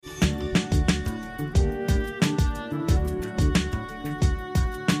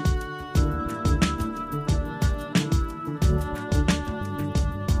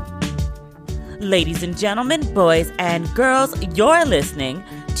Ladies and gentlemen, boys and girls, you're listening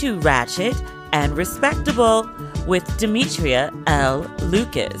to Ratchet and Respectable with Demetria L.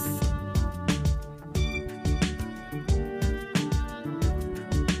 Lucas.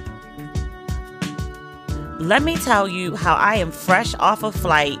 Let me tell you how I am fresh off a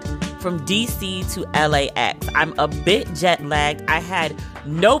flight from DC to LAX. I'm a bit jet lagged. I had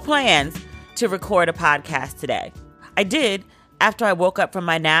no plans to record a podcast today. I did, after I woke up from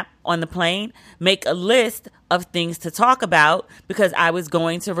my nap on the plane, make a list of things to talk about because I was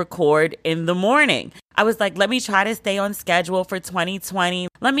going to record in the morning. I was like, let me try to stay on schedule for 2020.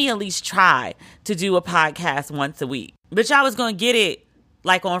 Let me at least try to do a podcast once a week. But I was going to get it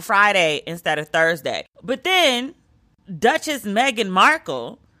like on Friday instead of Thursday. But then Duchess Meghan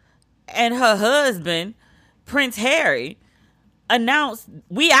Markle and her husband, Prince Harry, announced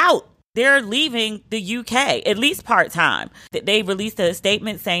we out. They're leaving the UK, at least part-time. They released a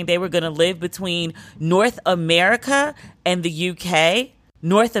statement saying they were going to live between North America and the UK.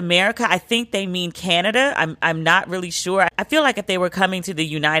 North America, I think they mean Canada. I'm not really sure. I feel like if they were coming to the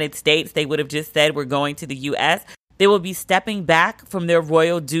United States, they would have just said we're going to the US. They will be stepping back from their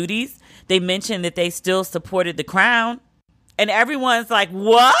royal duties. They mentioned that they still supported the crown. And everyone's like,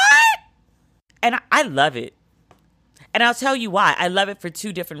 what? And I love it. And I'll tell you why. I love it for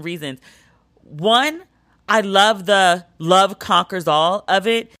two different reasons. One, I love the love conquers all of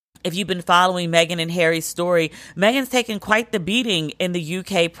it. If you've been following Meghan and Harry's story, Meghan's taken quite the beating in the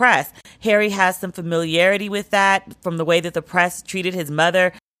UK press. Harry has some familiarity with that from the way that the press treated his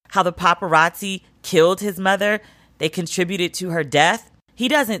mother, how the paparazzi killed his mother. They contributed to her death. He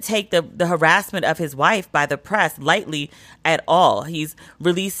doesn't take the harassment of his wife by the press lightly at all. He's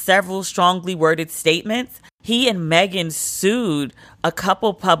released several strongly worded statements. He and Meghan sued a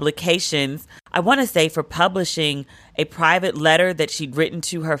couple publications, I want to say for publishing a private letter that she'd written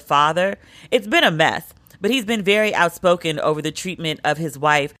to her father. It's been a mess, but he's been very outspoken over the treatment of his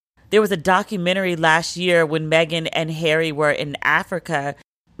wife. There was a documentary last year when Meghan and Harry were in Africa.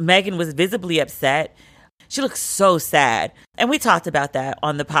 Meghan was visibly upset. She looks so sad. And we talked about that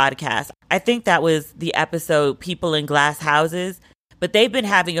on the podcast. I think that was the episode People in Glass Houses. But they've been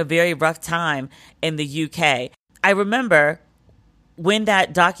having a very rough time in the UK. I remember when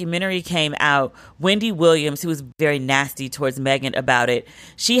that documentary came out, Wendy Williams, who was very nasty towards Meghan about it,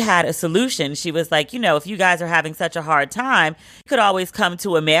 she had a solution. She was like, if you guys are having such a hard time, you could always come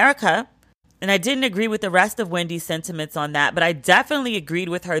to America. And I didn't agree with the rest of Wendy's sentiments on that, but I definitely agreed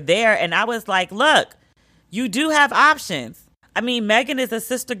with her there. And I was like, look, you do have options. I mean, Meghan is a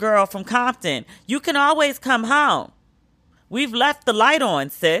sister girl from Compton. You can always come home. We've left the light on,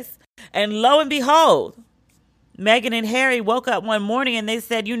 sis. And lo and behold, Meghan and Harry woke up one morning and they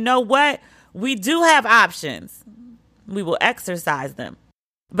said, you know what? We do have options. We will exercise them.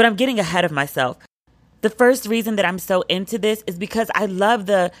 But I'm getting ahead of myself. The first reason that I'm so into this is because I love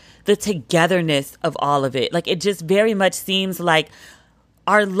the togetherness of all of it. Like, it just very much seems like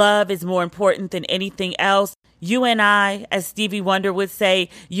our love is more important than anything else. You and I, as Stevie Wonder would say,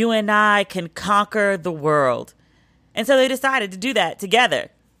 you and I can conquer the world. And so they decided to do that together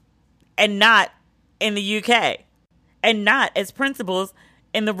and not in the UK and not as principals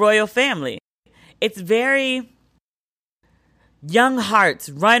in the royal family. It's very young hearts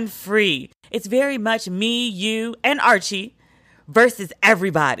run free. It's very much me, you, and Archie versus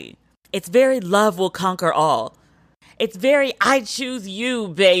everybody. It's very love will conquer all. It's very I choose you,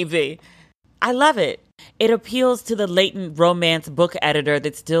 baby. I love it. It appeals to the latent romance book editor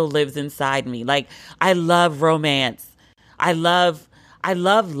that still lives inside me. Like, I love romance. I love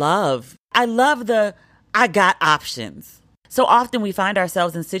love. I love I got options. So often we find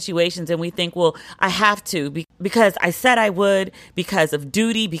ourselves in situations and we think, well, I have to because I said I would, because of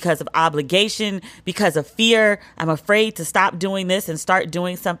duty, because of obligation, because of fear. I'm afraid to stop doing this and start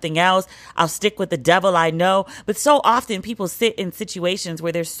doing something else. I'll stick with the devil I know. But so often people sit in situations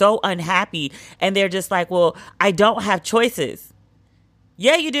where they're so unhappy and they're just like, well, I don't have choices.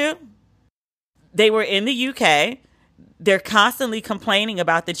 Yeah, you do. They were in the UK. They're constantly complaining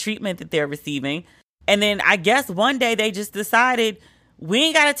about the treatment that they're receiving. And then I guess one day they just decided, we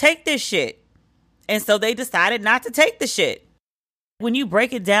ain't got to take this shit. And so they decided not to take the shit. When you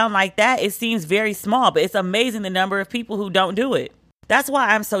break it down like that, it seems very small, but it's amazing the number of people who don't do it. That's why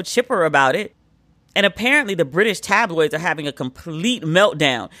I'm so chipper about it. And apparently the British tabloids are having a complete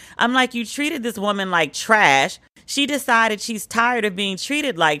meltdown. I'm like, you treated this woman like trash. She decided she's tired of being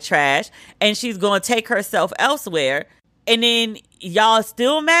treated like trash and she's going to take herself elsewhere. And then y'all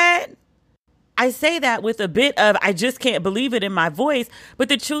still mad? I say that with a bit of, I just can't believe it in my voice. But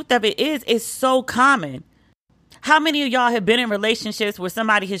the truth of it is, it's so common. How many of y'all have been in relationships where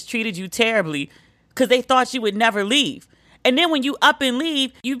somebody has treated you terribly because they thought you would never leave? And then when you up and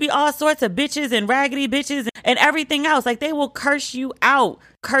leave, you be all sorts of bitches and raggedy bitches and everything else. Like, they will curse you out,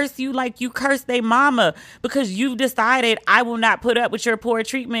 curse you like you cursed their mama because you've decided, I will not put up with your poor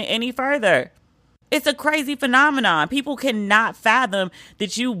treatment any further. It's a crazy phenomenon. People cannot fathom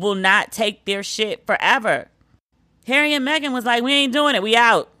that you will not take their shit forever. Harry and Meghan was like, we ain't doing it. We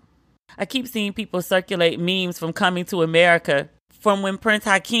out. I keep seeing people circulate memes from Coming to America from when Prince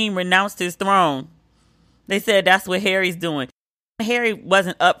Hakeem renounced his throne. They said that's what Harry's doing. Harry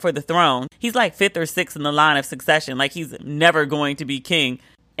wasn't up for the throne. He's like 5th or 6th in the line of succession. Like, he's never going to be king.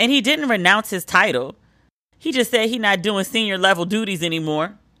 And he didn't renounce his title. He just said he's not doing senior level duties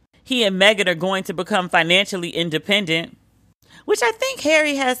anymore. He and Meghan are going to become financially independent, which I think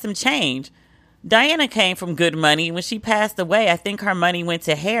Harry has some change. Diana came from good money. When she passed away, I think her money went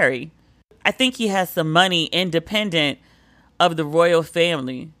to Harry. I think he has some money independent of the royal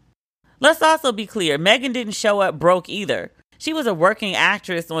family. Let's also be clear, Meghan didn't show up broke either. She was a working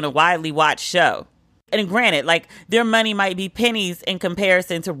actress on a widely watched show. And granted, like, their money might be pennies in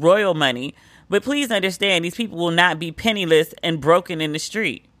comparison to royal money, but please understand, these people will not be penniless and broken in the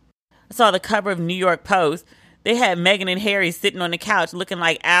street. I saw the cover of New York Post. They had Meghan and Harry sitting on the couch looking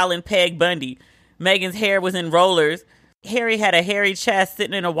like Al and Peg Bundy. Meghan's hair was in rollers. Harry had a hairy chest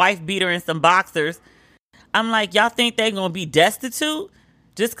sitting in a wife beater and some boxers. I'm like, y'all think they're going to be destitute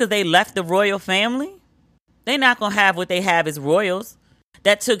just because they left the royal family? They're not going to have what they have as royals.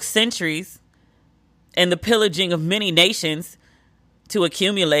 That took centuries and the pillaging of many nations to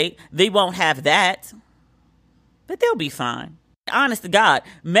accumulate. They won't have that. But they'll be fine. Honest to God,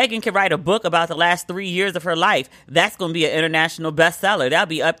 Meghan could write a book about the last 3 years of her life. That's going to be an international bestseller. That'll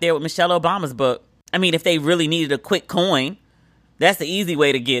be up there with Michelle Obama's book. I mean, if they really needed a quick coin, that's the easy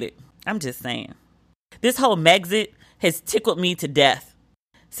way to get it. I'm just saying. This whole Megxit has tickled me to death.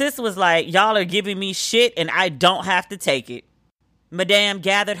 Sis was like, y'all are giving me shit and I don't have to take it. Madame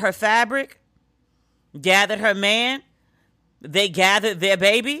gathered her fabric, gathered her man, they gathered their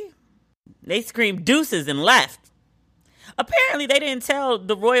baby, they screamed deuces and left. Apparently, they didn't tell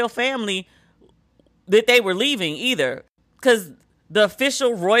the royal family that they were leaving either, because the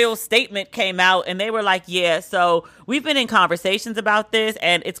official royal statement came out and they were like, yeah, so we've been in conversations about this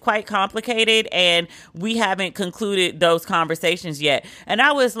and it's quite complicated and we haven't concluded those conversations yet. And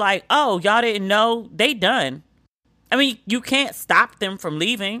I was like, oh, y'all didn't know? They done. I mean, you can't stop them from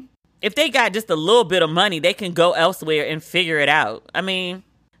leaving. If they got just a little bit of money, they can go elsewhere and figure it out. I mean,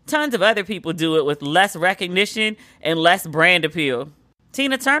 tons of other people do it with less recognition and less brand appeal.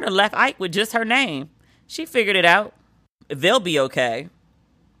 Tina Turner left Ike with just her name. She figured it out. They'll be okay.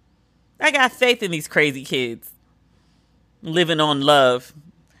 I got faith in these crazy kids. Living on love.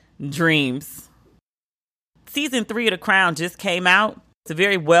 Dreams. Season 3 of The Crown just came out. It's a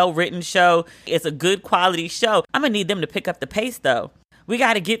very well-written show. It's a good quality show. I'm going to need them to pick up the pace, though. We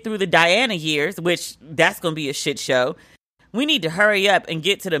got to get through the Diana years, which that's going to be a shit show. We need to hurry up and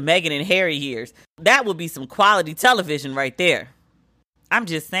get to the Meghan and Harry years. That would be some quality television right there. I'm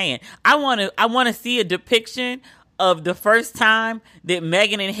just saying. I want to see a depiction of the first time that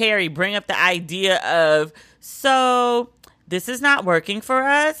Meghan and Harry bring up the idea of, so this is not working for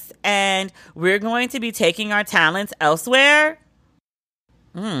us and we're going to be taking our talents elsewhere.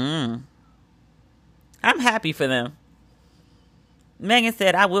 I'm happy for them. Meghan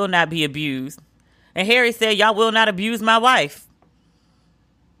said, I will not be abused. And Harry said, y'all will not abuse my wife.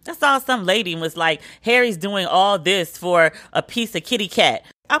 I saw some lady and was like, Harry's doing all this for a piece of kitty cat.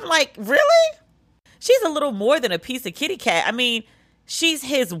 I'm like, really? She's a little more than a piece of kitty cat. I mean, she's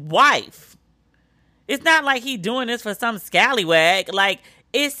his wife. It's not like he's doing this for some scallywag. Like,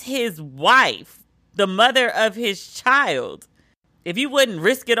 it's his wife, the mother of his child. If you wouldn't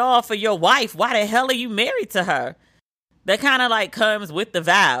risk it all for your wife, why the hell are you married to her? That kind of like comes with the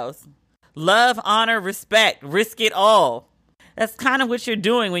vows. Love, honor, respect, risk it all. That's kind of what you're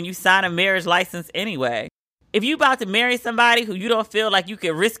doing when you sign a marriage license anyway. If you about to marry somebody who you don't feel like you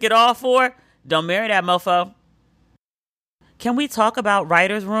can risk it all for, don't marry that mofo. Can we talk about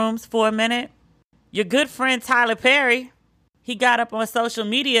writers' rooms for a minute? Your good friend Tyler Perry, he got up on social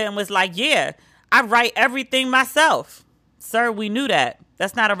media and was like, yeah, I write everything myself. Sir, we knew that.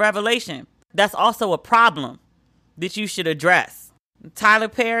 That's not a revelation. That's also a problem that you should address. Tyler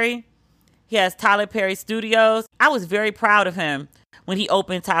Perry, he has Tyler Perry Studios. I was very proud of him when he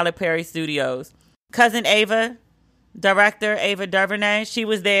opened Tyler Perry Studios. Cousin Ava, director Ava DuVernay, she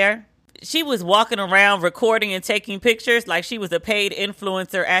was there. She was walking around recording and taking pictures like she was a paid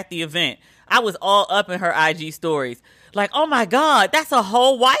influencer at the event. I was all up in her IG stories. Like, oh my God, that's a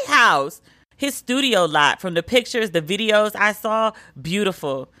whole White House. His studio lot, from the pictures, the videos I saw,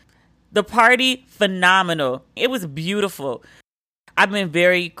 beautiful. The party, phenomenal. It was beautiful. I've been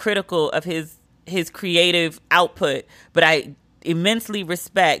very critical of his creative output, but I immensely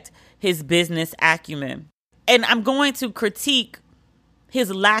respect his business acumen. And I'm going to critique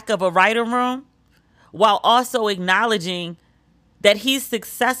his lack of a writer room while also acknowledging that he's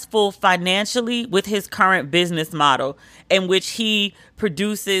successful financially with his current business model, in which he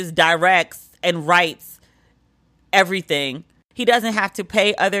produces, directs, and writes everything. He doesn't have to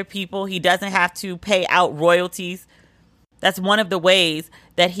pay other people. He doesn't have to pay out royalties. That's one of the ways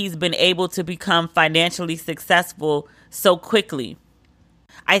that he's been able to become financially successful so quickly.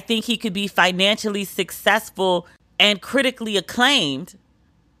 I think he could be financially successful and critically acclaimed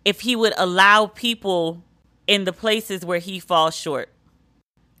if he would allow people in the places where he falls short.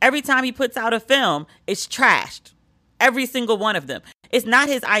 Every time he puts out a film, it's trashed. Every single one of them. It's not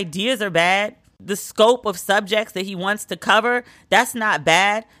his ideas are bad. The scope of subjects that he wants to cover, that's not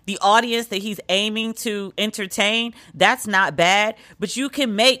bad. The audience that he's aiming to entertain, that's not bad. But you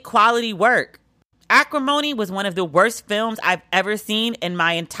can make quality work. Acrimony was one of the worst films I've ever seen in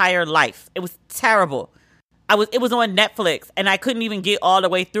my entire life. It was terrible. It was on Netflix and I couldn't even get all the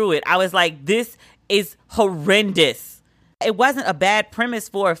way through it. I was like, this is horrendous. It wasn't a bad premise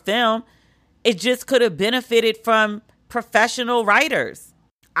for a film. It just could have benefited from professional writers.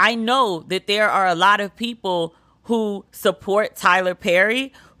 I know that there are a lot of people who support Tyler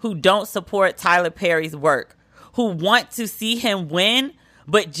Perry who don't support Tyler Perry's work, who want to see him win,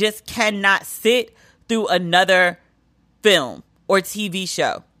 but just cannot sit through another film or TV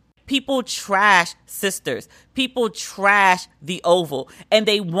show. People trash Sisters. People trash The Oval. And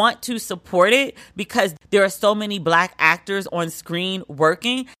they want to support it because there are so many black actors on screen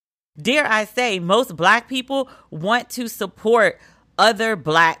working. Dare I say, most black people want to support other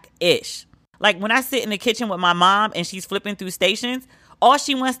black-ish. Like when I sit in the kitchen with my mom and she's flipping through stations, all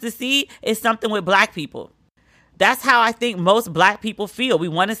she wants to see is something with black people. That's how I think most black people feel. We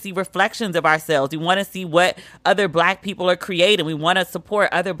want to see reflections of ourselves. We want to see what other black people are creating. We want to support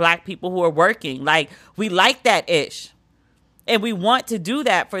other black people who are working. Like, we like that ish. And we want to do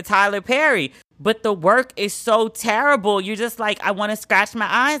that for Tyler Perry. But the work is so terrible. You're just like, I want to scratch my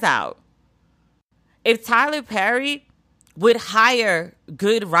eyes out. If Tyler Perry would hire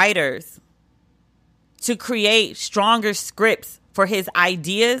good writers to create stronger scripts for his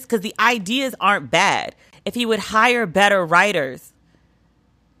ideas, because the ideas aren't bad. If he would hire better writers,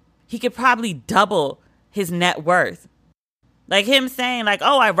 he could probably double his net worth. Like him saying like,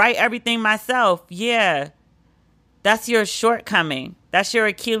 oh, I write everything myself. Yeah, that's your shortcoming. That's your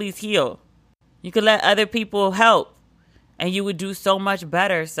Achilles heel. You could let other people help and you would do so much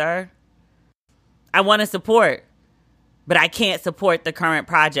better, sir. I want to support, but I can't support the current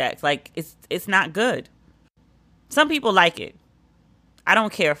projects. Like it's not good. Some people like it. I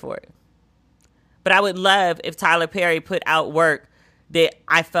don't care for it. But I would love if Tyler Perry put out work that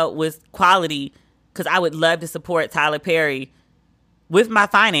I felt was quality, because I would love to support Tyler Perry with my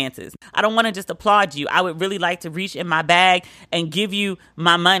finances. I don't want to just applaud you. I would really like to reach in my bag and give you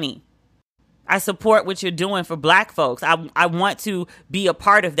my money. I support what you're doing for black folks. I want to be a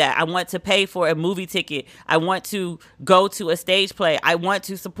part of that. I want to pay for a movie ticket. I want to go to a stage play. I want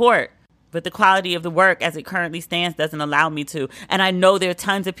to support. But the quality of the work as it currently stands doesn't allow me to. And I know there are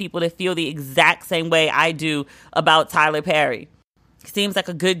tons of people that feel the exact same way I do about Tyler Perry. He seems like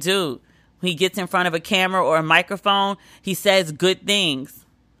a good dude. When he gets in front of a camera or a microphone, he says good things.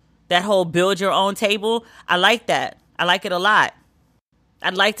 That whole build your own table, I like that. I like it a lot.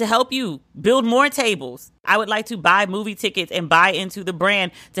 I'd like to help you build more tables. I would like to buy movie tickets and buy into the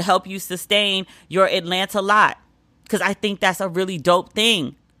brand to help you sustain your Atlanta lot, because I think that's a really dope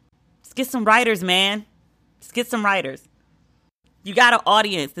thing. Let's get some writers, man. Let's get some writers. You got an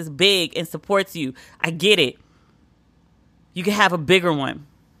audience that's big and supports you. I get it. You can have a bigger one.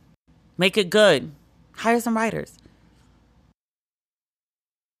 Make it good. Hire some writers.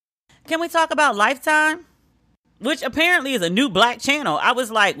 Can we talk about Lifetime? Which apparently is a new black channel. I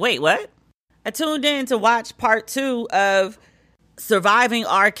was like, wait, what? I tuned in to watch part 2 of Surviving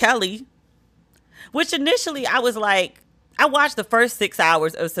R. Kelly, which initially I was like, I watched the first 6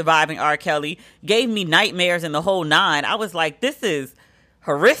 hours of Surviving R. Kelly, gave me nightmares and the whole 9. I was like, this is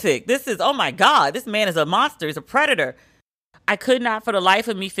horrific. This is, oh my God, this man is a monster. He's a predator. I could not for the life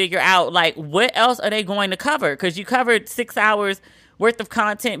of me figure out, like, what else are they going to cover? Because you covered 6 hours worth of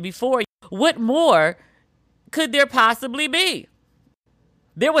content before. What more could there possibly be?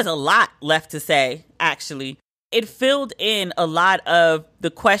 There was a lot left to say, actually. It filled in a lot of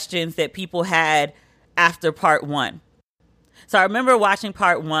the questions that people had after part 1. So I remember watching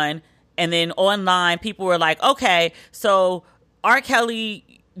part 1 And then online, people were like, okay, so R.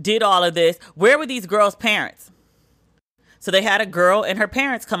 Kelly did all of this. Where were these girls' parents? So they had a girl and her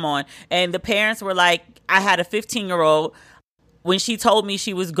parents come on. And the parents were like, I had a 15-year-old. When she told me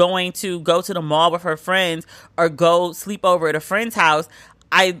she was going to go to the mall with her friends or go sleep over at a friend's house,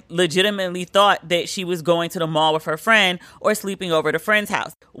 I legitimately thought that she was going to the mall with her friend or sleeping over at a friend's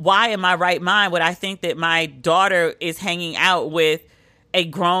house. Why in my right mind would I think that my daughter is hanging out with a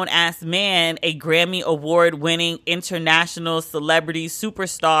grown-ass man, a Grammy award-winning international celebrity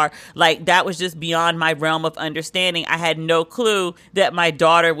superstar? Like, that was just beyond my realm of understanding. I had no clue that my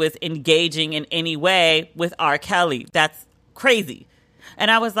daughter was engaging in any way with R. Kelly. That's crazy. And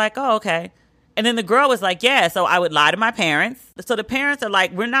I was like, oh, okay. And then the girl was like, yeah, so I would lie to my parents. So the parents are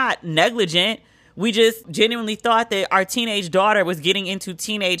like, we're not negligent. We just genuinely thought that our teenage daughter was getting into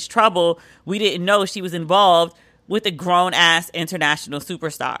teenage trouble. We didn't know she was involved with a grown-ass international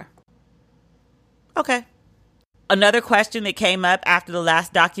superstar. Okay. Another question that came up after the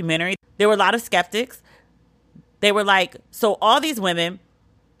last documentary, there were a lot of skeptics. They were like, so all these women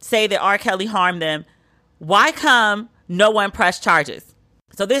say that R. Kelly harmed them. Why come no one pressed charges?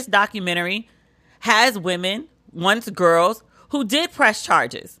 So this documentary has women, once girls, who did press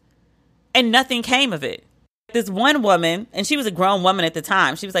charges, and nothing came of it. This one woman, and she was a grown woman at the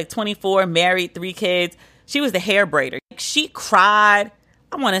time. She was like 24, married, 3 kids. She was the hair braider. She cried,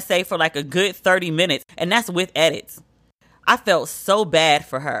 I want to say, for like a good 30 minutes, and that's with edits. I felt so bad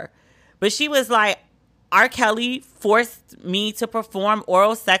for her. But she was like, R. Kelly forced me to perform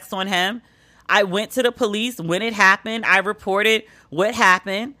oral sex on him. I went to the police when it happened. I reported what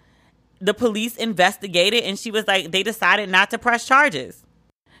happened. The police investigated, and she was like, they decided not to press charges.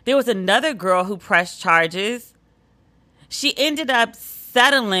 There was another girl who pressed charges. She ended up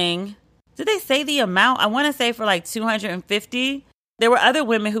settling. Did they say the amount? I want to say for like $250. There were other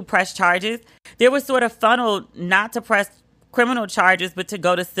women who pressed charges. They were sort of funneled not to press criminal charges, but to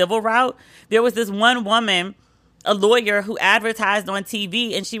go the civil route. There was this one woman, a lawyer, who advertised on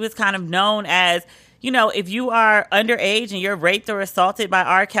TV, and she was kind of known as, you know, if you are underage and you're raped or assaulted by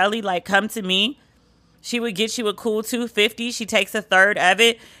R. Kelly, like, come to me. She would get you a cool $250. She takes a third of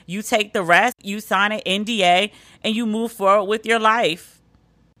it. You take the rest. You sign an NDA and you move forward with your life.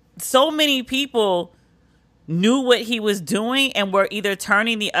 So many people knew what he was doing and were either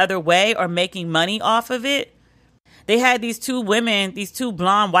turning the other way or making money off of it. They had these 2 women, these 2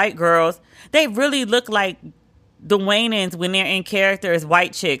 blonde white girls. They really look like the Wayans when they're in character as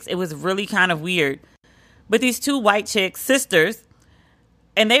white chicks. It was really kind of weird. But these 2 white chicks, sisters,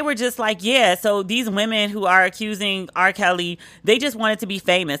 and they were just like, yeah, so these women who are accusing R. Kelly, they just wanted to be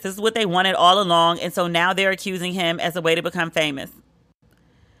famous. This is what they wanted all along. And so now they're accusing him as a way to become famous.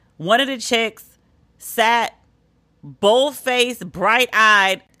 One of the chicks sat bold-faced,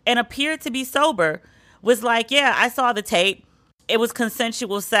 bright-eyed, and appeared to be sober, was like, yeah, I saw the tape. It was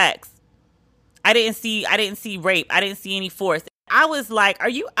consensual sex. I didn't see rape. I didn't see any force. I was like, are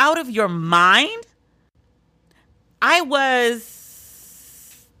you out of your mind? I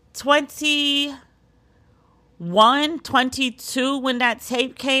was 21, 22 when that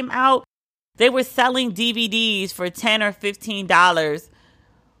tape came out. They were selling DVDs for $10 or $15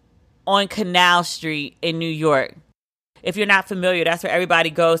 on Canal Street in New York. If you're not familiar, that's where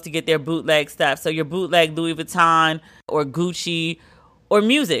everybody goes to get their bootleg stuff. So your bootleg Louis Vuitton or Gucci or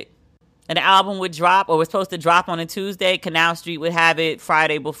music. An album would drop or was supposed to drop on a Tuesday. Canal Street would have it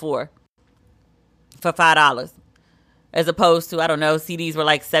Friday before for $5. As opposed to, I don't know, CDs were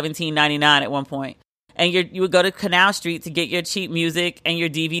like $17.99 at one point. And you would go to Canal Street to get your cheap music and your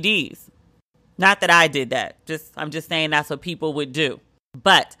DVDs. Not that I did that. I'm just saying that's what people would do.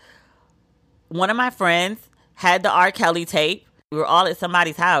 But one of my friends had the R. Kelly tape. We were all at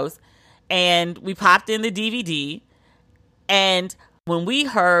somebody's house. And we popped in the DVD. And when we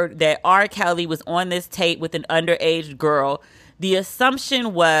heard that R. Kelly was on this tape with an underage girl, the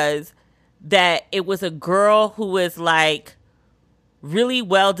assumption was that it was a girl who was like really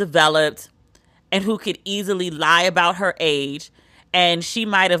well developed and who could easily lie about her age. And she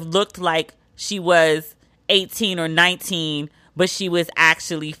might have looked like she was 18 or 19, but she was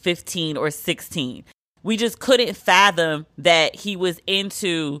actually 15 or 16. We just couldn't fathom that he was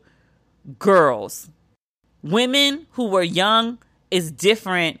into girls. Women who were young is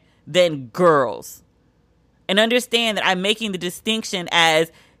different than girls. And understand that I'm making the distinction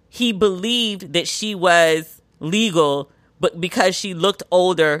as he believed that she was legal, but because she looked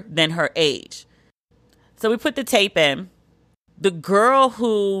older than her age. So we put the tape in. The girl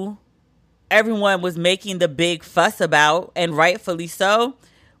who everyone was making the big fuss about, and rightfully so,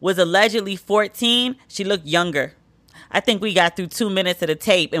 was allegedly 14. She looked younger. I think we got through 2 minutes of the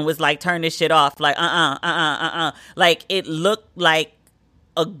tape and was like, turn this shit off. Like, Like, it looked like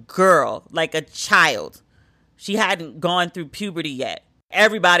a girl, like a child. She hadn't gone through puberty yet.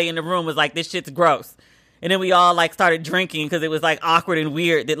 Everybody in the room was like, this shit's gross. And then we all like started drinking because it was like awkward and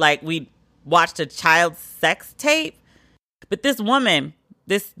weird that like we watched a child sex tape. But this woman,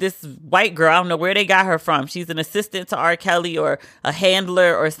 this white girl, I don't know where they got her from. She's an assistant to R. Kelly or a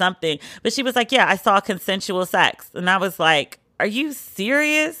handler or something. But she was like, yeah, I saw consensual sex. And I was like, are you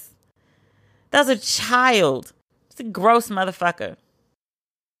serious? That was a child. It's a gross motherfucker.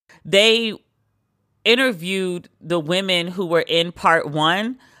 They interviewed the women who were in part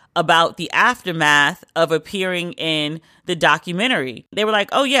 1 about the aftermath of appearing in the documentary. They were like,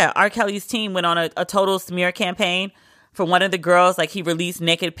 oh yeah, R. Kelly's team went on a total smear campaign for one of the girls. Like, he released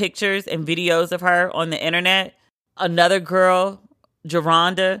naked pictures and videos of her on the internet. Another girl,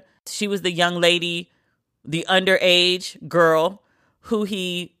 Geronda, she was the young lady, the underage girl who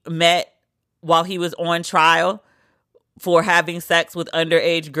he met while he was on trial for having sex with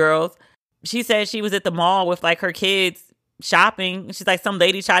underage girls. She said she was at the mall with like her kids shopping. She's like, some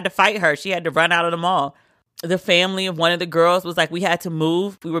lady tried to fight her. She had to run out of the mall. The family of one of the girls was like, we had to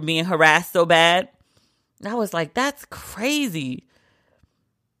move. We were being harassed so bad. I was like, that's crazy.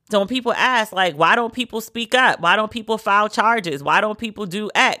 So when people ask, like, why don't people speak up? Why don't people file charges? Why don't people do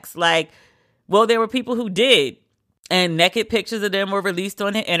X? Like, well, there were people who did. And naked pictures of them were released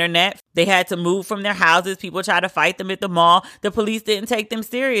on the internet. They had to move from their houses. People tried to fight them at the mall. The police didn't take them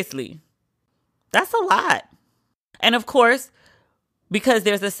seriously. That's a lot. And of course, because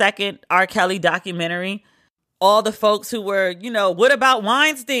there's a second R. Kelly documentary, all the folks who were, what about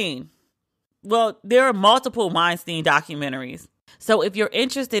Weinstein? Well, there are multiple Weinstein documentaries. So if you're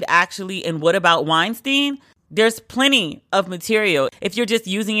interested actually in What About Weinstein, there's plenty of material. If you're just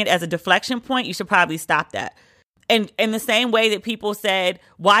using it as a deflection point, you should probably stop that. And in the same way that people said,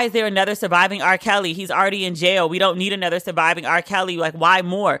 why is there another surviving R. Kelly? He's already in jail. We don't need another surviving R. Kelly. Like, why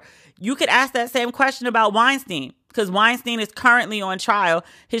more? You could ask that same question about Weinstein, because Weinstein is currently on trial.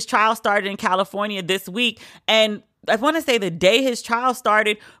 His trial started in California this week. And I want to say the day his trial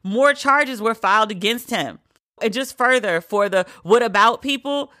started, more charges were filed against him. And just further, for the What About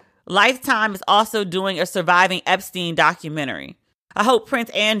people, Lifetime is also doing a Surviving Epstein documentary. I hope Prince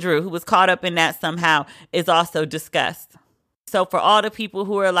Andrew, who was caught up in that somehow, is also discussed. So for all the people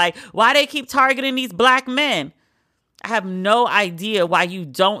who are like, why they keep targeting these black men? I have no idea why you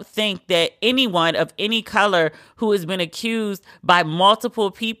don't think that anyone of any color who has been accused by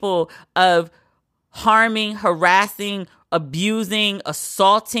multiple people of harming, harassing, abusing,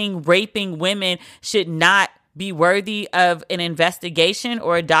 assaulting, raping women should not be worthy of an investigation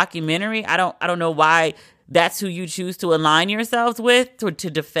or a documentary. I don't know why that's who you choose to align yourselves with to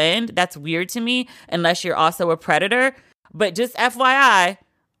defend. That's weird to me, unless you're also a predator. But just FYI,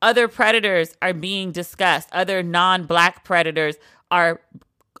 other predators are being discussed. Other non-black predators are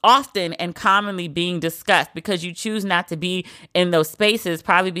often and commonly being discussed because you choose not to be in those spaces,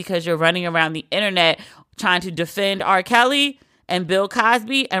 probably because you're running around the internet trying to defend R. Kelly and Bill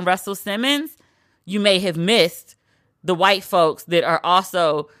Cosby and Russell Simmons. You may have missed the white folks that are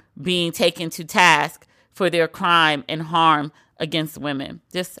also being taken to task for their crime and harm against women.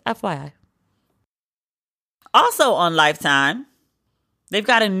 Just FYI. Also on Lifetime, they've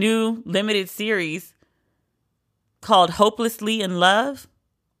got a new limited series called Hopelessly in Love.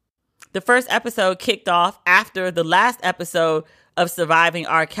 The first episode kicked off after the last episode of Surviving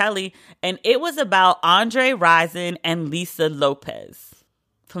R. Kelly, and it was about Andre Rison and Lisa Lopez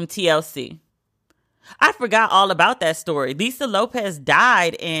from TLC. I forgot all about that story. Lisa Lopez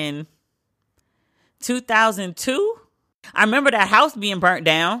died in 2002. I remember that house being burnt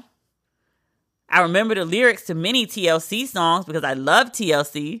down. I remember the lyrics to many TLC songs because I love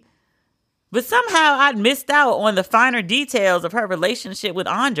TLC. But somehow I'd missed out on the finer details of her relationship with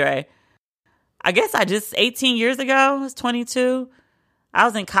Andre. I guess 18 years ago, I was 22. I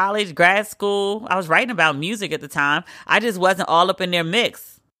was in college, grad school. I was writing about music at the time. I just wasn't all up in their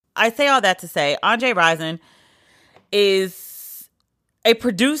mix. I say all that to say Andre Rison is a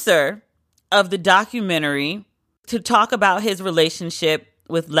producer of the documentary to talk about his relationship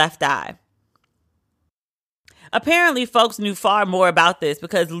with Left Eye. Apparently, folks knew far more about this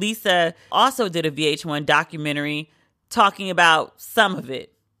because Lisa also did a VH1 documentary talking about some of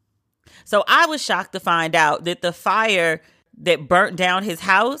it. So I was shocked to find out that the fire that burnt down his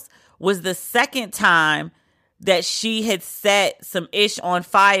house was the second time that she had set some ish on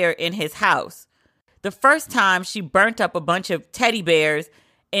fire in his house. The first time she burnt up a bunch of teddy bears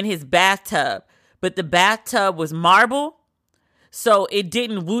in his bathtub, but the bathtub was marble, so it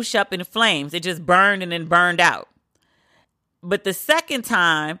didn't whoosh up in flames. It just burned and then burned out. But the second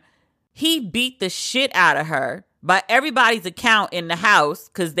time, he beat the shit out of her by everybody's account in the house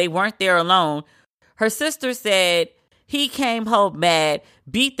because they weren't there alone. Her sister said he came home mad,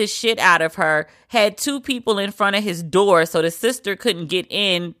 beat the shit out of her, had 2 people in front of his door so the sister couldn't get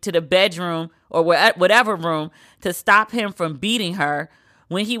in to the bedroom or whatever room to stop him from beating her.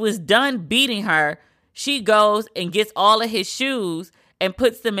 When he was done beating her, she goes and gets all of his shoes and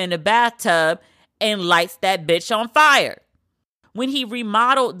puts them in the bathtub and lights that bitch on fire. When he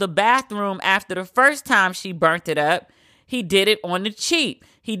remodeled the bathroom after the first time she burnt it up, he did it on the cheap.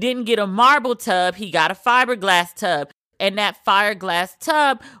 He didn't get a marble tub, he got a fiberglass tub. And that fiberglass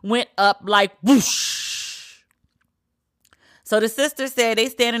tub went up like whoosh. So the sister said they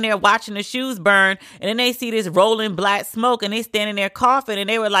standing there watching the shoes burn, and then they see this rolling black smoke, and they standing there coughing, and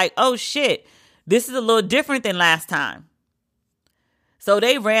they were like, oh shit, this is a little different than last time. So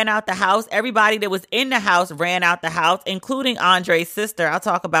they ran out the house. Everybody that was in the house ran out the house, including Andre's sister. I'll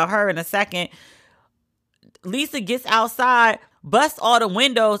talk about her in a second. Lisa gets outside, busts all the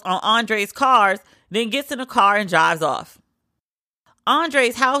windows on Andre's cars, then gets in the car and drives off.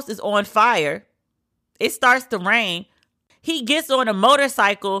 Andre's house is on fire. It starts to rain. He gets on a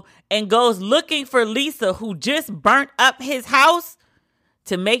motorcycle and goes looking for Lisa, who just burnt up his house,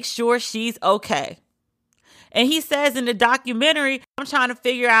 to make sure she's okay. And he says in the documentary, I'm trying to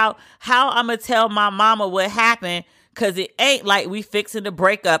figure out how I'm going to tell my mama what happened, because it ain't like we fixing to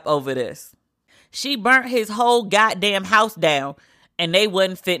break up over this. She burnt his whole goddamn house down, and they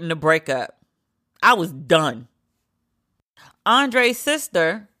wasn't fitting to break up. I was done. Andre's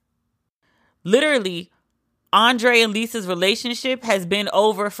sister, literally, Andre and Lisa's relationship has been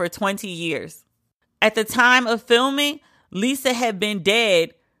over for 20 years. At the time of filming, Lisa had been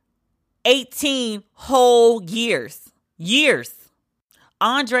dead 18 whole years.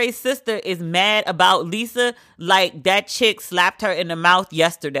 Andre's sister is mad about Lisa like that chick slapped her in the mouth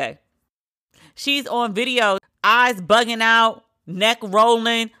yesterday. She's on video, eyes bugging out, neck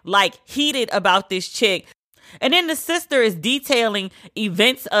rolling, like heated about this chick. And then the sister is detailing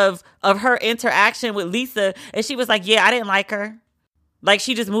events of her interaction with Lisa. And she was like, yeah, I didn't like her. Like,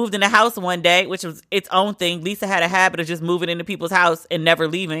 she just moved in the house one day, which was its own thing. Lisa had a habit of just moving into people's house and never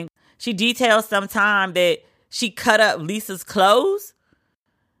leaving. She details sometime that she cut up Lisa's clothes.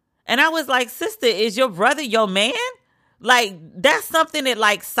 And I was like, sister, is your brother your man? Like, that's something that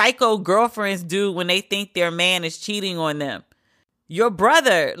like psycho girlfriends do when they think their man is cheating on them. Your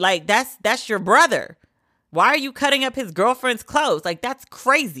brother, like that's your brother. Why are you cutting up his girlfriend's clothes? Like, that's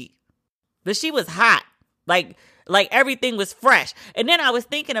crazy. But she was hot. Like everything was fresh. And then I was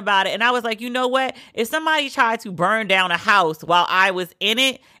thinking about it and I was like, you know what? If somebody tried to burn down a house while I was in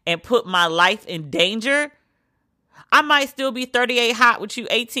it and put my life in danger, I might still be 38 hot with you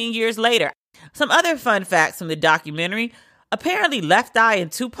 18 years later. Some other fun facts from the documentary. Apparently Left Eye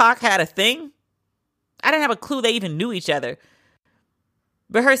and Tupac had a thing. I didn't have a clue they even knew each other.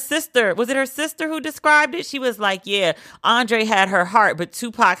 But her sister, was it her sister who described it? She was like, yeah, Andre had her heart, but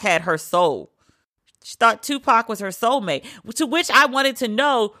Tupac had her soul. She thought Tupac was her soulmate. To which I wanted to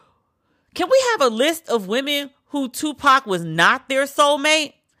know, can we have a list of women who Tupac was not their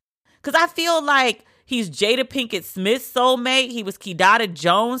soulmate? Because I feel like he's Jada Pinkett Smith's soulmate. He was Kidada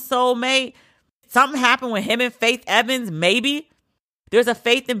Jones' soulmate. Something happened with him and Faith Evans, maybe. There's a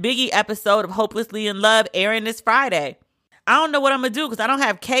Faith and Biggie episode of Hopelessly in Love airing this Friday. I don't know what I'm going to do because I don't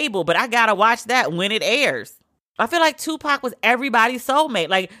have cable, but I got to watch that when it airs. I feel like Tupac was everybody's soulmate.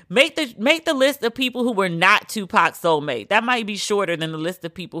 Like, make the list of people who were not Tupac's soulmate. That might be shorter than the list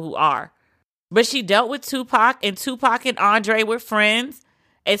of people who are. But she dealt with Tupac, and Tupac and Andre were friends.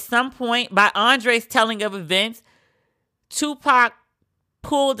 At some point, by Andre's telling of events, Tupac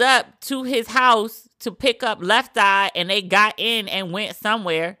pulled up to his house to pick up Left Eye, and they got in and went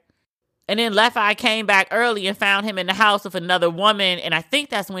somewhere. And then Left Eye came back early and found him in the house with another woman, and I think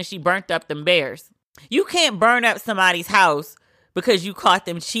that's when she burnt up them bears. You can't burn up somebody's house because you caught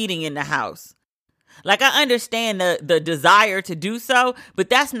them cheating in the house. Like, I understand the desire to do so, but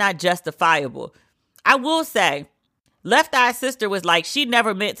that's not justifiable. I will say, Left Eye's sister was like, she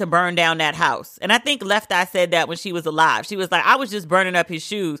never meant to burn down that house. And I think Left Eye said that when she was alive. She was like, I was just burning up his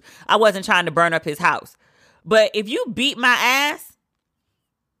shoes. I wasn't trying to burn up his house. But if you beat my ass,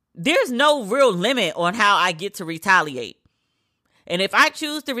 there's no real limit on how I get to retaliate. And if I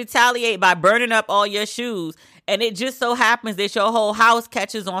choose to retaliate by burning up all your shoes, and it just so happens that your whole house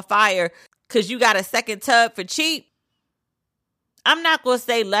catches on fire because you got a second tub for cheap, I'm not going to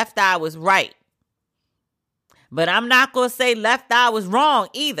say Left Eye was right. But I'm not going to say Left Eye was wrong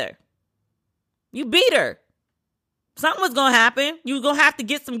either. You beat her. Something was going to happen. You're going to have to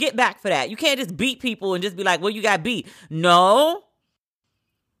get some get back for that. You can't just beat people and just be like, well, you got beat. No.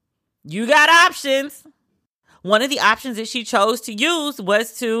 You got options. One of the options that she chose to use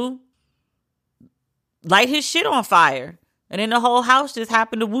was to light his shit on fire. And then the whole house just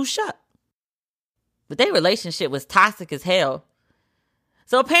happened to whoosh up. But their relationship was toxic as hell.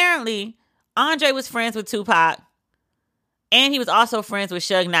 So apparently, Andre was friends with Tupac. And he was also friends with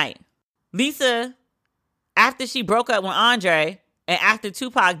Suge Knight. Lisa, after she broke up with Andre and after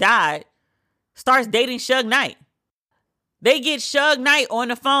Tupac died, starts dating Suge Knight. They get Suge Knight on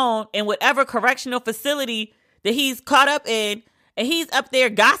the phone in whatever correctional facility that he's caught up in, and he's up there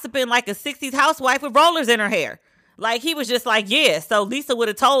gossiping like a 60s housewife with rollers in her hair. Like, he was just like, yeah, so Lisa would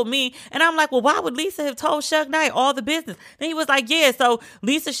have told me. And I'm like, well, why would Lisa have told Suge Knight all the business? Then he was like, yeah, so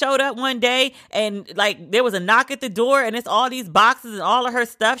Lisa showed up one day and like there was a knock at the door and it's all these boxes and all of her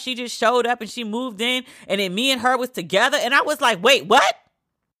stuff. She just showed up and she moved in and then me and her was together. And I was like, wait, what?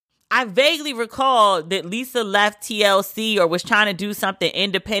 I vaguely recall that Lisa left TLC or was trying to do something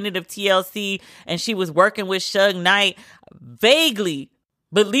independent of TLC and she was working with Suge Knight. Vaguely.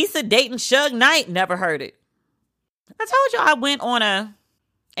 But Lisa dating Suge Knight, never heard it. I told you I went on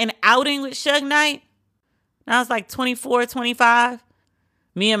an outing with Suge Knight. I was like 24, 25.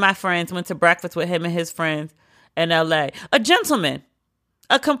 Me and my friends went to breakfast with him and his friends in LA. A gentleman.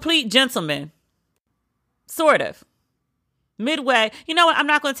 A complete gentleman. Sort of. Midway. You know what? I'm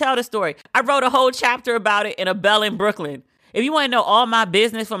not going to tell the story. I wrote a whole chapter about it in A Belle in Brooklyn. If you want to know all my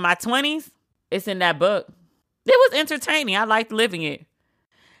business from my 20s, it's in that book. It was entertaining. I liked living it.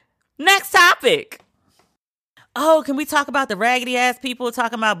 Next topic. Oh, can we talk about the raggedy ass people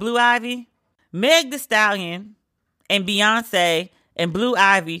talking about Blue Ivy? Meg Thee Stallion and Beyonce and Blue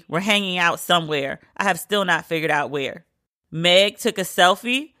Ivy were hanging out somewhere. I have still not figured out where. Meg took a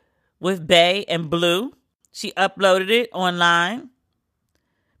selfie with Bey and Blue. She uploaded it online.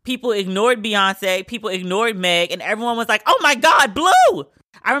 People ignored Beyonce. People ignored Meg. And everyone was like, oh my God, Blue!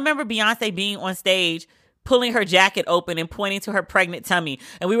 I remember Beyonce being on stage pulling her jacket open and pointing to her pregnant tummy.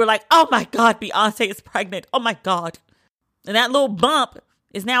 And we were like, oh my God, Beyonce is pregnant. Oh my God. And that little bump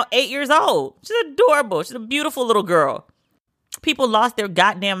is now 8 years old. She's adorable. She's a beautiful little girl. People lost their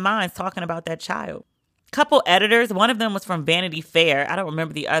goddamn minds talking about that child. Couple editors, one of them was from Vanity Fair. I don't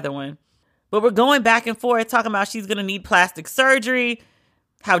remember the other one. But we're going back and forth talking about she's going to need plastic surgery,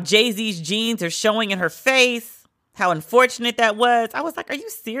 how Jay-Z's jeans are showing in her face, how unfortunate that was. I was like, are you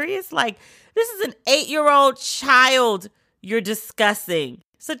serious? Like, this is an 8-year-old child you're discussing.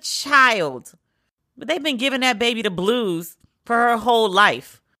 It's a child. But they've been giving that baby the blues for her whole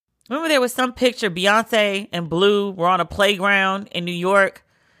life. Remember there was some picture Beyonce and Blue were on a playground in New York.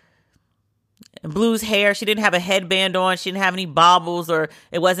 And Blue's hair, she didn't have a headband on. She didn't have any baubles or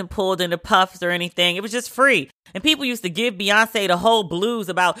it wasn't pulled into puffs or anything. It was just free. And people used to give Beyonce the whole blues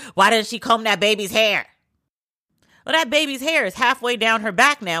about why didn't she comb that baby's hair? Well, that baby's hair is halfway down her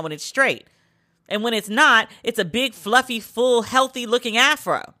back now when it's straight. And when it's not, it's a big, fluffy, full, healthy-looking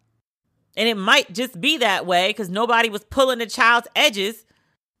afro. And it might just be that way because nobody was pulling the child's edges,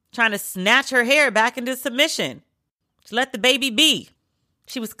 trying to snatch her hair back into submission. Just let the baby be.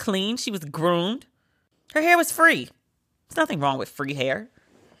 She was clean. She was groomed. Her hair was free. There's nothing wrong with free hair.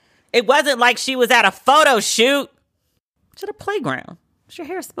 It wasn't like she was at a photo shoot. She's at a playground. What's your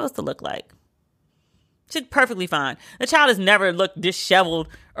hair supposed to look like? She's perfectly fine. The child has never looked disheveled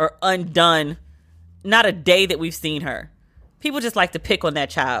or undone. Not a day that we've seen her. People just like to pick on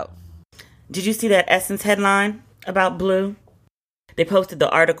that child. Did you see that Essence headline about Blue? They posted the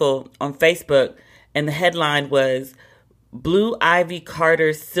article on Facebook and the headline was, Blue Ivy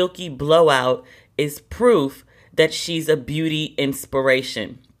Carter's silky blowout is proof that she's a beauty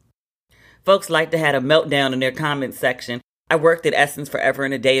inspiration. Folks like to have a meltdown in their comment section. I worked at Essence forever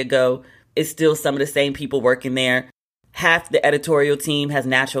and a day ago. It's still some of the same people working there. Half the editorial team has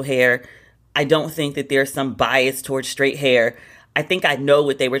natural hair. I don't think that there's some bias towards straight hair. I think I know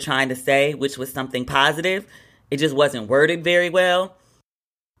what they were trying to say, which was something positive. It just wasn't worded very well.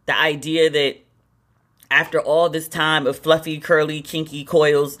 The idea that after all this time of fluffy, curly, kinky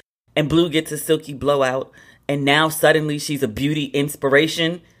coils, and Blue gets a silky blowout, and now suddenly she's a beauty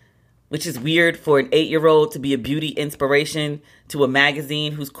inspiration, which is weird for an 8-year-old to be a beauty inspiration to a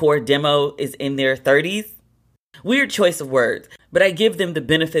magazine whose core demo is in their 30s. Weird choice of words, but I give them the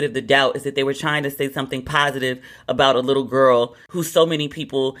benefit of the doubt is that they were trying to say something positive about a little girl who so many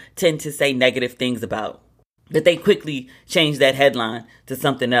people tend to say negative things about. That they quickly changed that headline to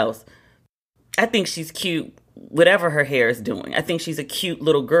something else. I think she's cute, whatever her hair is doing. I think she's a cute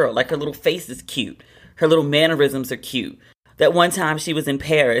little girl. Like her little face is cute. Her little mannerisms are cute. That one time she was in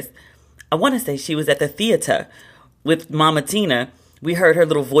Paris, I want to say she was at the theater, with Mama Tina, we heard her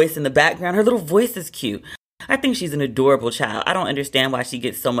little voice in the background. Her little voice is cute. I think she's an adorable child. I don't understand why she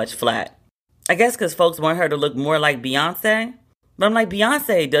gets so much flack. I guess because folks want her to look more like Beyonce. But I'm like,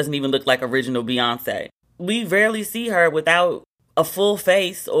 Beyonce doesn't even look like original Beyonce. We rarely see her without a full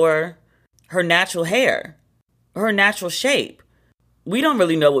face or her natural hair, or her natural shape. We don't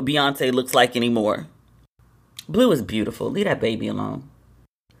really know what Beyonce looks like anymore. Blue is beautiful. Leave that baby alone.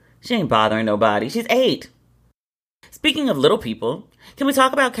 She ain't bothering nobody. She's 8. Speaking of little people, can we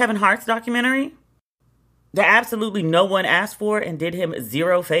talk about Kevin Hart's documentary? That absolutely no one asked for and did him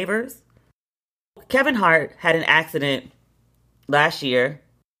 0 favors. Kevin Hart had an accident last year.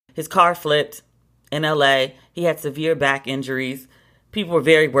 His car flipped in LA. He had severe back injuries. People were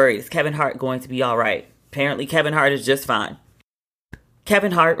very worried. Is Kevin Hart going to be all right? Apparently, Kevin Hart is just fine.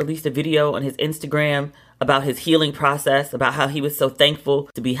 Kevin Hart released a video on his Instagram about his healing process, about how he was so thankful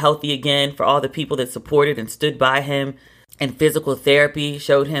to be healthy again, for all the people that supported and stood by him. And physical therapy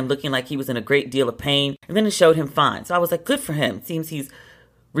showed him looking like he was in a great deal of pain. And then it showed him fine. So I was like, good for him. It seems he's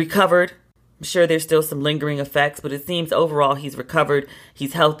recovered. I'm sure there's still some lingering effects, but it seems overall he's recovered.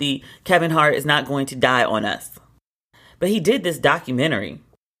 He's healthy. Kevin Hart is not going to die on us. But he did this documentary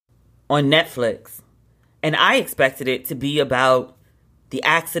on Netflix. And I expected it to be about the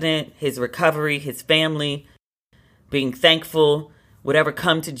accident, his recovery, his family, being thankful, whatever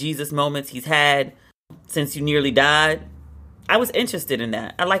come to Jesus moments he's had since you nearly died. I was interested in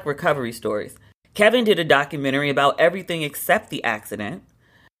that. I like recovery stories. Kevin did a documentary about everything except the accident.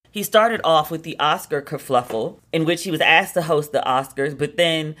 He started off with the Oscar kerfluffle, in which he was asked to host the Oscars, but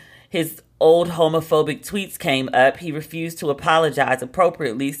then his old homophobic tweets came up. He refused to apologize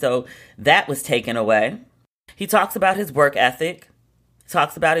appropriately, so that was taken away. He talks about his work ethic,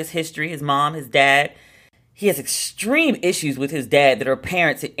 talks about his history, his mom, his dad. He has extreme issues with his dad that are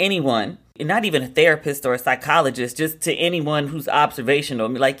apparent to anyone, and not even a therapist or a psychologist, just to anyone who's observational.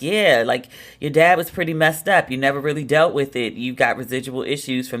 Like, yeah, like your dad was pretty messed up. You never really dealt with it. You got residual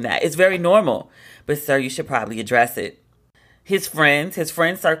issues from that. It's very normal, but sir, you should probably address it. His friend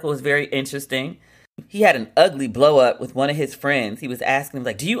circle is very interesting. He had an ugly blow up with one of his friends. He was asking him,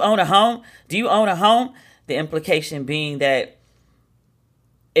 like, do you own a home? Do you own a home? The implication being that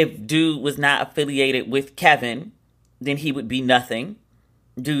if dude was not affiliated with Kevin, then he would be nothing.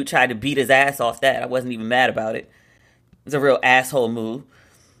 Dude tried to beat his ass off that. I wasn't even mad about it. It was a real asshole move.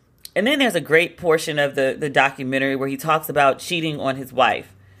 And then there's a great portion of the documentary where he talks about cheating on his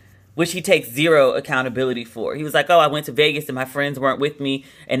wife, which he takes 0 accountability for. He was like, oh, I went to Vegas and my friends weren't with me,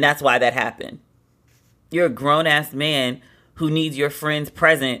 and that's why that happened. You're a grown-ass man who needs your friends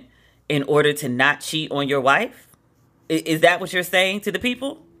present in order to not cheat on your wife? Is that what you're saying to the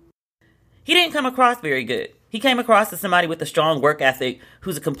people? He didn't come across very good. He came across as somebody with a strong work ethic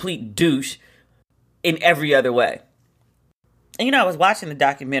who's a complete douche in every other way. And, I was watching the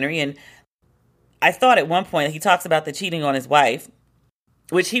documentary, and I thought at one point he talks about the cheating on his wife,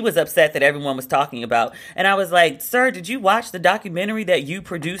 which he was upset that everyone was talking about. And I was like, sir, did you watch the documentary that you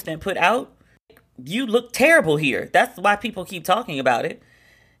produced and put out? You look terrible here. That's why people keep talking about it.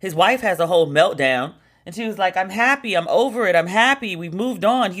 His wife has a whole meltdown. And she was like, I'm happy. I'm over it. I'm happy. We've moved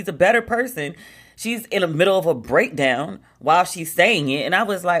on. He's a better person. She's in the middle of a breakdown while she's saying it. And I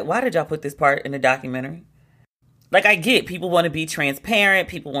was like, why did y'all put this part in the documentary? Like, I get people want to be transparent.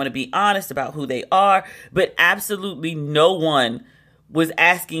 People want to be honest about who they are. But absolutely no one was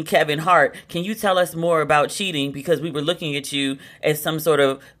asking Kevin Hart, can you tell us more about cheating? Because we were looking at you as some sort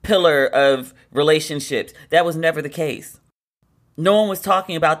of pillar of relationships. That was never the case. No one was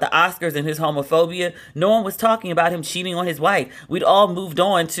talking about the Oscars and his homophobia. No one was talking about him cheating on his wife. We'd all moved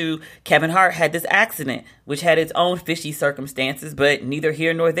on to Kevin Hart had this accident, which had its own fishy circumstances, but neither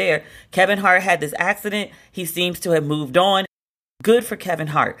here nor there. Kevin Hart had this accident. He seems to have moved on. Good for Kevin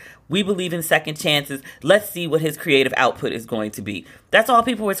Hart. We believe in second chances. Let's see what his creative output is going to be. That's all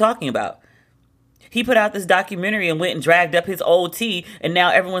people were talking about. He put out this documentary and went and dragged up his old tea, and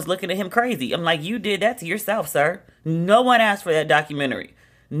now everyone's looking at him crazy. I'm like, you did that to yourself, sir. No one asked for that documentary.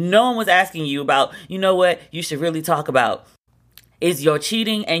 No one was asking you about, you know what, you should really talk about is your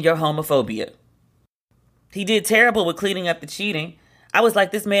cheating and your homophobia. He did terrible with cleaning up the cheating. I was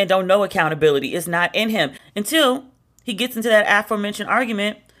like, this man don't know accountability. It's not in him. Until he gets into that aforementioned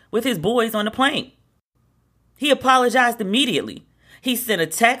argument with his boys on the plane. He apologized immediately. He sent a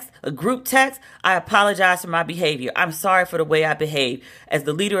text, a group text. I apologize for my behavior. I'm sorry for the way I behaved. As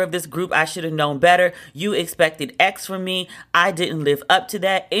the leader of this group, I should have known better. You expected X from me. I didn't live up to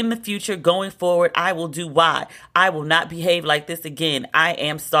that. In the future, going forward, I will do Y. I will not behave like this again. I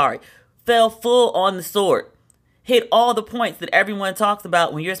am sorry. Fell full on the sword. Hit all the points that everyone talks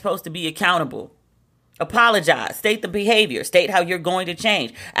about when you're supposed to be accountable. Apologize. State the behavior. State how you're going to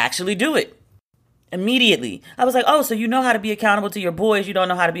change. Actually do it. Immediately. I was like, oh, so you know how to be accountable to your boys. You don't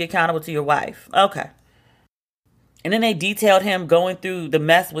know how to be accountable to your wife. Okay. And then they detailed him going through the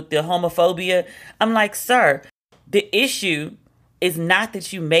mess with the homophobia. I'm like, sir, the issue is not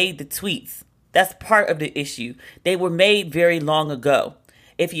that you made the tweets. That's part of the issue. They were made very long ago.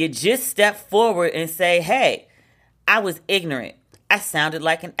 If you just step forward and say, hey, I was ignorant. I sounded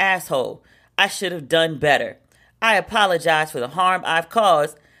like an asshole. I should have done better. I apologize for the harm I've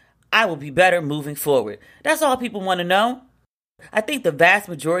caused. I will be better moving forward. That's all people want to know. I think the vast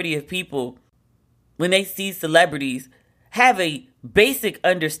majority of people, when they see celebrities, have a basic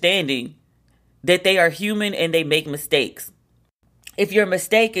understanding that they are human and they make mistakes. If your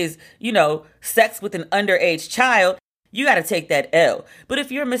mistake is, sex with an underage child, you got to take that L. But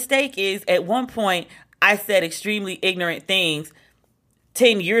if your mistake is, at one point, I said extremely ignorant things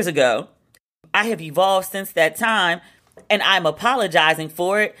 10 years ago, I have evolved since that time, and I'm apologizing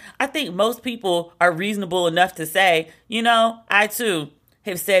for it, I think most people are reasonable enough to say, I too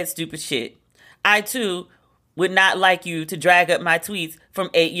have said stupid shit. I too would not like you to drag up my tweets from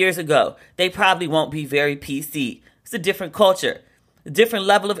 8 years ago. They probably won't be very PC. It's a different culture, a different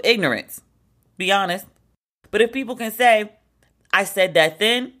level of ignorance. Be honest. But if people can say, I said that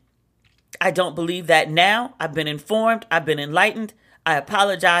then, I don't believe that now, I've been informed, I've been enlightened, I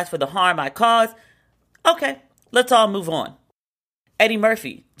apologize for the harm I caused. Okay, let's all move on. Eddie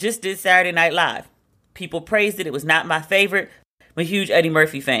Murphy just did Saturday Night Live. People praised it. It was not my favorite. I'm a huge Eddie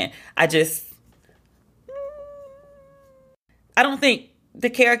Murphy fan. I don't think the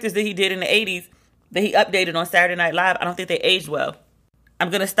characters that he did in the 80s that he updated on Saturday Night Live, I don't think they aged well. I'm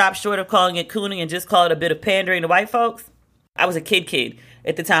going to stop short of calling it cooning and just call it a bit of pandering to white folks. I was a kid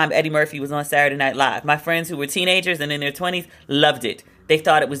at the time Eddie Murphy was on Saturday Night Live. My friends who were teenagers and in their 20s loved it. They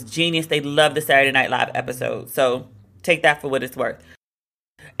thought it was genius. They loved the Saturday Night Live episode. So take that for what it's worth.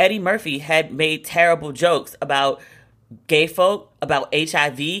 Eddie Murphy had made terrible jokes about gay folk, about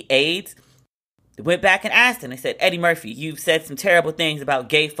HIV, AIDS. They went back and asked him. They said, Eddie Murphy, you've said some terrible things about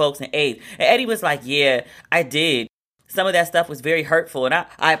gay folks and AIDS. And Eddie was like, yeah, I did. Some of that stuff was very hurtful. And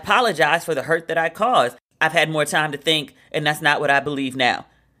I apologize for the hurt that I caused. I've had more time to think, and that's not what I believe now.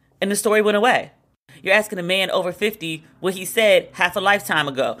 And the story went away. You're asking a man over 50 what he said half a lifetime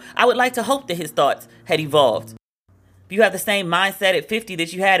ago. I would like to hope that his thoughts had evolved. If you have the same mindset at 50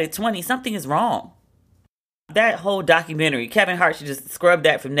 that you had at 20, something is wrong. That whole documentary, Kevin Hart should just scrub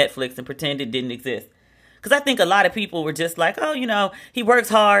that from Netflix and pretend it didn't exist. Because I think a lot of people were just like, oh, he works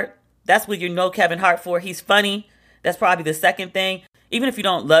hard. That's what you know Kevin Hart for. He's funny. That's probably the second thing. Even if you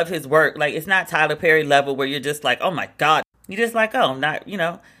don't love his work, like it's not Tyler Perry level where you're just like, oh my God. You're just like, oh, I'm not,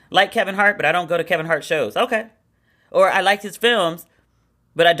 like Kevin Hart, but I don't go to Kevin Hart shows. Okay. Or I like his films,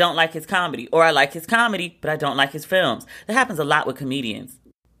 but I don't like his comedy. Or I like his comedy, but I don't like his films. That happens a lot with comedians.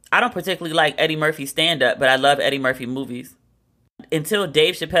 I don't particularly like Eddie Murphy's stand-up, but I love Eddie Murphy movies. Until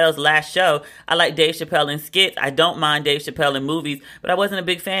Dave Chappelle's last show, I like Dave Chappelle in skits. I don't mind Dave Chappelle in movies, but I wasn't a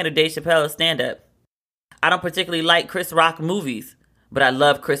big fan of Dave Chappelle's stand-up. I don't particularly like Chris Rock movies, but I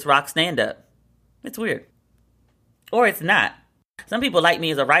love Chris Rock stand-up. It's weird. Or it's not. Some people like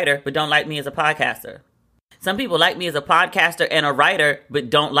me as a writer, but don't like me as a podcaster. Some people like me as a podcaster and a writer, but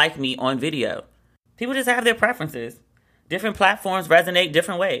don't like me on video. People just have their preferences. Different platforms resonate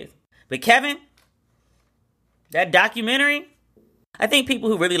different ways. But Kevin, that documentary, I think people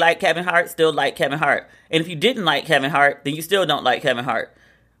who really like Kevin Hart still like Kevin Hart. And if you didn't like Kevin Hart, then you still don't like Kevin Hart.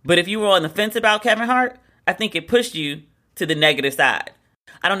 But if you were on the fence about Kevin Hart, I think it pushed you to the negative side.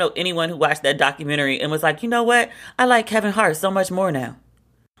 I don't know anyone who watched that documentary and was like, you know what? I like Kevin Hart so much more now.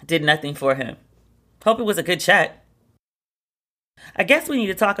 Did nothing for him. Hope it was a good chat. I guess we need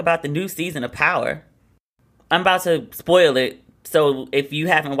to talk about the new season of Power. I'm about to spoil it, so if you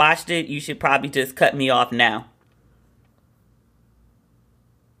haven't watched it, you should probably just cut me off now.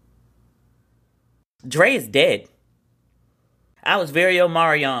 Dre is dead. I was very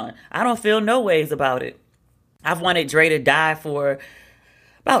Omarion. I don't feel no ways about it. I've wanted Dre to die for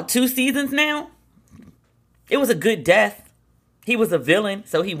about 2 seasons now. It was a good death. He was a villain,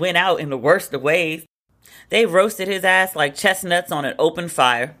 so he went out in the worst of ways. They roasted his ass like chestnuts on an open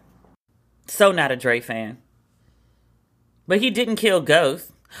fire. So not a Dre fan. But he didn't kill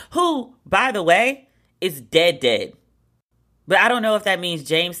Ghost, who, by the way, is dead. But I don't know if that means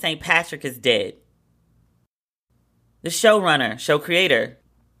James St. Patrick is dead. The showrunner, show creator,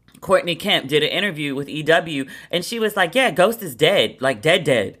 Courtney Kemp did an interview with EW, and she was like, yeah, Ghost is dead, like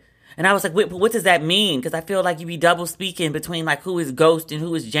dead. And I was like, what does that mean? Because I feel like you be double speaking between like who is Ghost and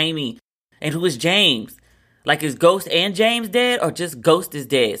who is Jamie and who is James. Like, is Ghost and James dead, or just Ghost is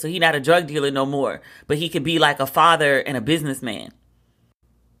dead? So he not a drug dealer no more, but he could be like a father and a businessman.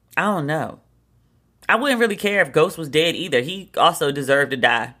 I don't know. I wouldn't really care if Ghost was dead either. He also deserved to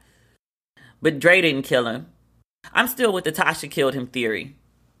die. But Dre didn't kill him. I'm still with the Tasha killed him theory.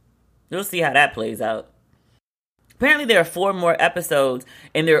 We'll see how that plays out. Apparently there are 4 more episodes,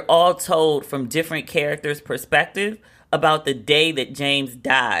 and they're all told from different characters' perspective about the day that James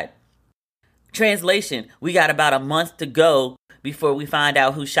died. Translation, we got about a month to go before we find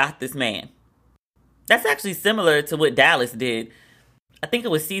out who shot this man. That's actually similar to what Dallas did. I think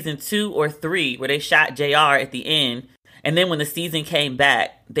it was season 2 or 3 where they shot JR at the end. And then when the season came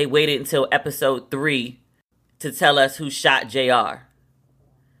back, they waited until episode 3 to tell us who shot JR.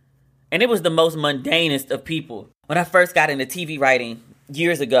 And it was the most mundanest of people. When I first got into TV writing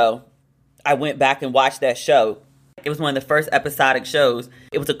years ago, I went back and watched that show. It was one of the first episodic shows.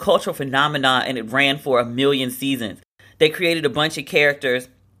 It was a cultural phenomenon, and it ran for 1 million seasons. They created a bunch of characters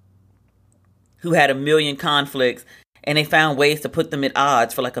who had 1 million conflicts, and they found ways to put them at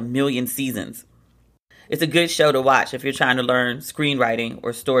odds for like 1 million seasons. It's a good show to watch if you're trying to learn screenwriting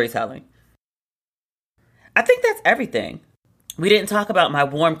or storytelling. I think that's everything. We didn't talk about my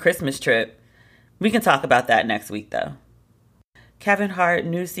warm Christmas trip. We can talk about that next week, though. Kevin Hart,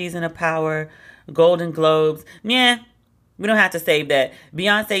 new season of Power, Golden Globes. Yeah, we don't have to save that.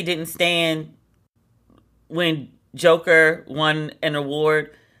 Beyonce didn't stand when Joker won an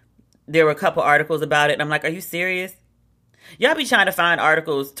award. There were a couple articles about it, and I'm like, are you serious? Y'all be trying to find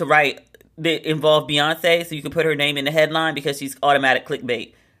articles to write that involve Beyonce so you can put her name in the headline because she's automatic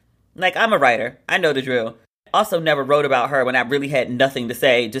clickbait. Like, I'm a writer. I know the drill. Also never wrote about her when I really had nothing to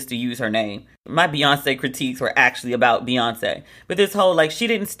say just to use her name. My Beyonce critiques were actually about Beyonce. But this whole, like, she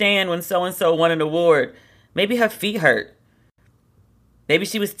didn't stand when so-and-so won an award. Maybe her feet hurt. Maybe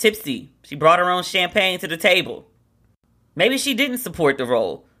she was tipsy. She brought her own champagne to the table. Maybe she didn't support the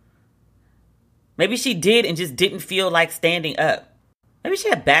role. Maybe she did and just didn't feel like standing up. Maybe she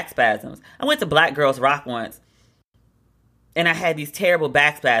had back spasms. I went to Black Girls Rock once, and I had these terrible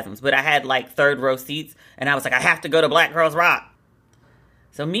back spasms, but I had like 3rd row seats, and I was like, I have to go to Black Girls Rock.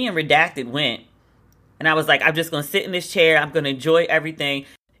 So me and Redacted went, and I was like, I'm just going to sit in this chair. I'm going to enjoy everything.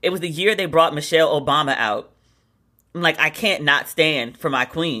 It was the year they brought Michelle Obama out. I'm like, I can't not stand for my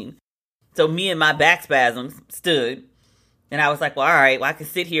queen. So me and my back spasms stood, and I was like, well, all right, well, I can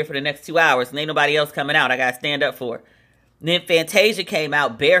sit here for the next 2 hours, and ain't nobody else coming out. I got to stand up for her. And then Fantasia came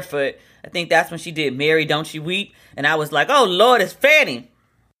out barefoot. I think that's when she did Mary, Don't You Weep. And I was like, oh, Lord, it's Fanny.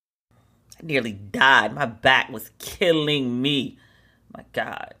 I nearly died. My back was killing me. My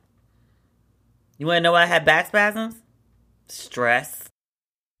God. You want to know why I had back spasms? Stress.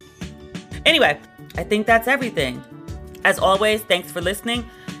 Anyway, I think that's everything. As always, thanks for listening.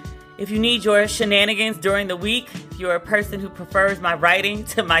 If you need your shenanigans during the week, if you're a person who prefers my writing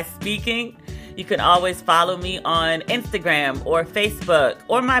to my speaking, you can always follow me on Instagram or Facebook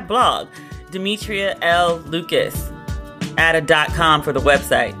or my blog, Demetria L. Lucas. Add a .com for the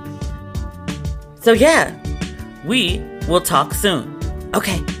website. So yeah, we will talk soon.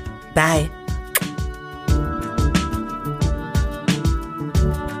 Okay, bye.